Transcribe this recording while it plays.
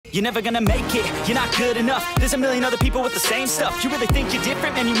You're never gonna make it, you're not good enough. There's a million other people with the same stuff. You really think you're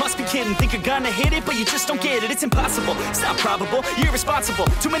different? Man, you must be kidding. Think you're gonna hit it, but you just don't get it. It's impossible, it's not probable, you're irresponsible.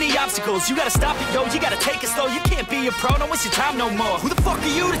 Too many obstacles, you gotta stop it, yo. You gotta take it slow, you can't be a pro. Don't waste your time no more. Who the fuck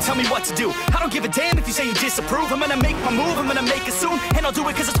are you to tell me what to do? I don't give a damn if you say you disapprove. I'm gonna make my move, I'm gonna make it soon. And I'll do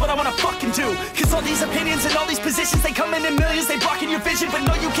it cause it's what I wanna fucking do. Cause all these opinions and all these positions, they come in millions, they blocking your vision. But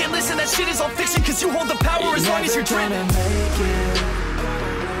no, you can't listen, that shit is all fiction. Cause you hold the power as long as you're dreaming.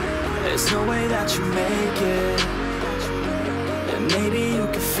 There's no way that you make it. And maybe you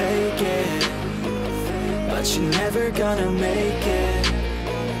can fake it, but you're never gonna make it.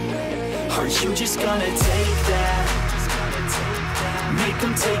 Are you just gonna take that? Make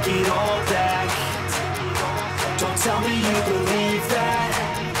them take it all back. Don't tell me you believe that.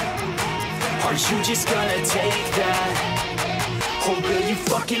 Are you just gonna take that? Or will you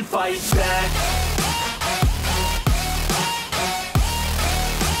fucking fight back?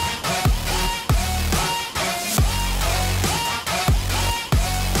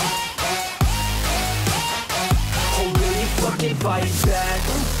 Fight back.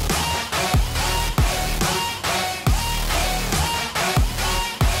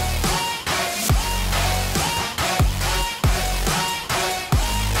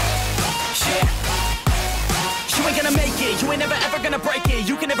 You ain't gonna make it, you ain't never ever gonna break it.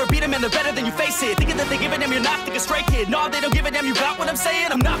 You can never beat them and they're better than you face it. Thinking that they give a damn, you're not thinking straight, kid. No, they don't give a damn, you got what I'm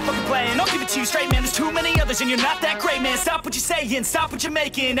saying? I'm not fucking playing, I'll give it to you straight, man. There's too many others and you're not that great, man. Stop what you're saying, stop what you're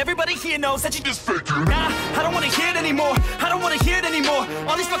making. Everybody here knows that you just faking. Nah, I don't wanna hear it anymore, I don't wanna hear it anymore.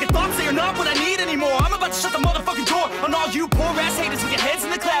 All these fucking thoughts, they are not what I need anymore. I'm about to shut the motherfucking door on all you poor ass haters with your heads in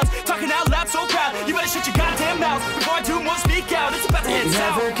the clouds, talking out loud so proud. You better shut your goddamn mouth before I do more speak out. It's about to head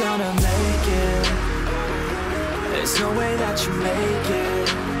south. You're never gonna make it. There's no way that you make it.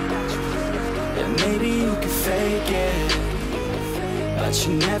 And maybe you can fake it, but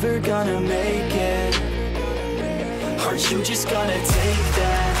you're never gonna make it. Are you just gonna take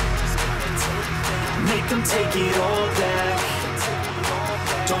that? Make them take it all back.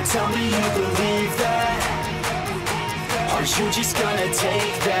 Don't tell me you believe that. Are you just gonna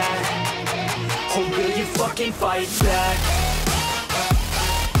take that? Or will you fucking fight back?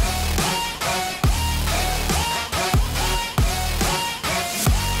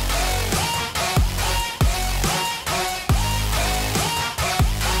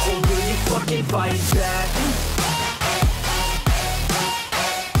 Fight back.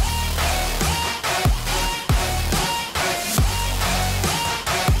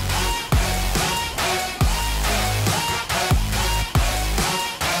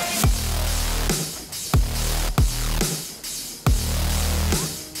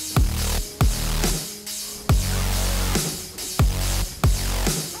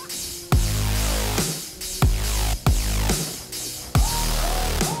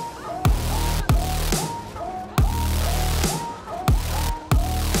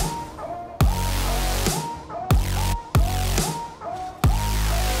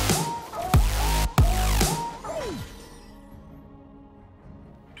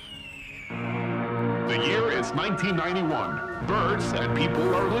 The year is 1991. Birds and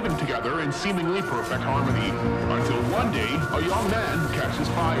people are living together in seemingly perfect harmony, until one day a young man catches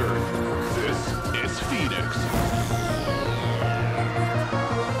fire. This is Phoenix.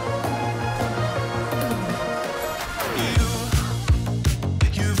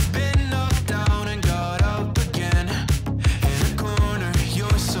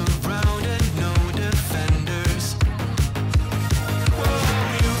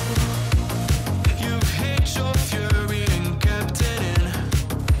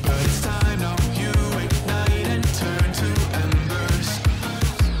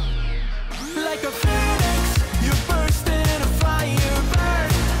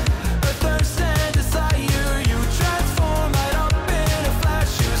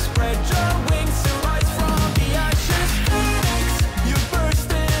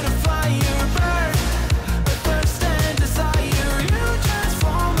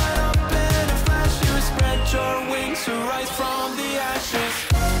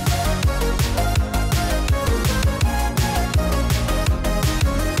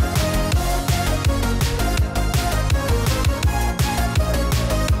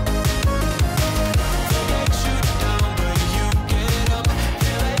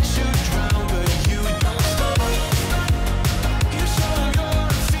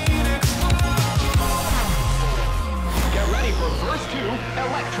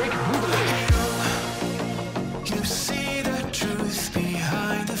 Electric Boogaloo.